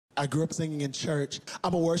I grew up singing in church.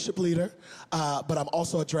 I'm a worship leader, but I'm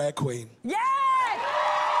also a drag queen. Yeah!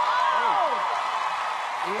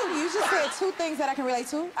 You just said two things that I can relate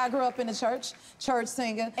to. I grew up in the church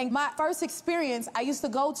singer. And my first experience, I used to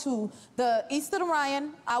go to the East of the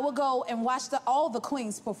Ryan. I would go and watch all the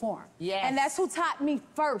queens perform. Yes. And that's who taught me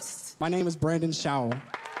first. My name is Brandon Showell.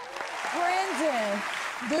 Brandon,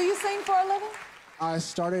 do you sing for a living? I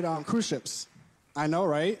started on cruise ships. I know,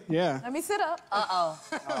 right? Yeah. Let me sit up.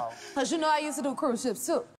 Because you know I used to do cruise ships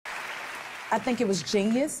too. I think it was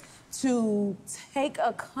genius to take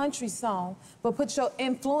a country song, but put your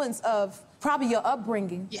influence of probably your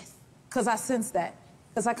upbringing. Yes. Because I sense that.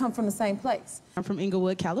 Because I come from the same place. I'm from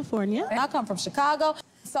Inglewood, California. And I come from Chicago,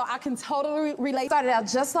 so I can totally relate. Started out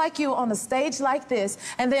just like you on a stage like this,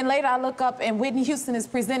 and then later I look up and Whitney Houston is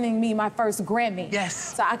presenting me my first Grammy.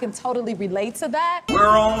 Yes. So I can totally relate to that. We're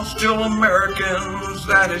all still Americans,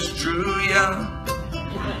 that is true, yeah.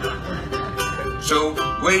 So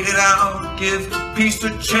wait it out, give peace a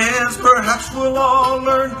chance. Perhaps we'll all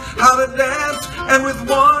learn how to dance, and with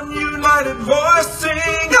one united voice sing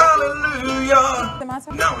hallelujah.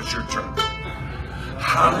 Now it's your turn.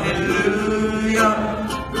 Hallelujah.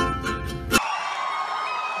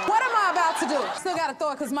 What am I about to do? Still gotta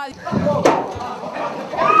throw it because my...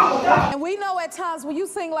 And we know at times when you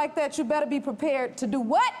sing like that, you better be prepared to do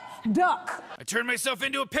what? Duck. I turned myself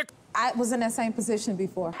into a pickle. I was in that same position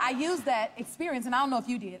before. I used that experience, and I don't know if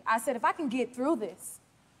you did. I said, if I can get through this,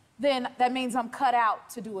 then that means I'm cut out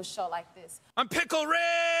to do a show like this. I'm Pickle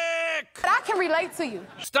Rick! But I can relate to you.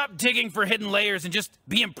 Stop digging for hidden layers and just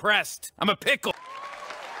be impressed. I'm a pickle.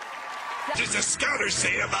 What does the scouter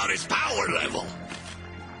say about his power level?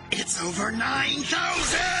 It's over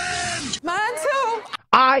 9,000! Mine too.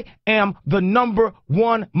 I am the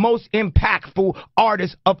 #1 most impactful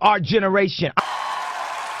artist of our generation.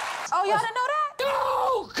 Oh, y'all didn't know that?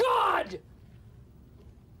 No, God!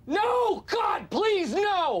 No, God, please,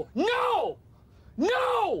 no! No!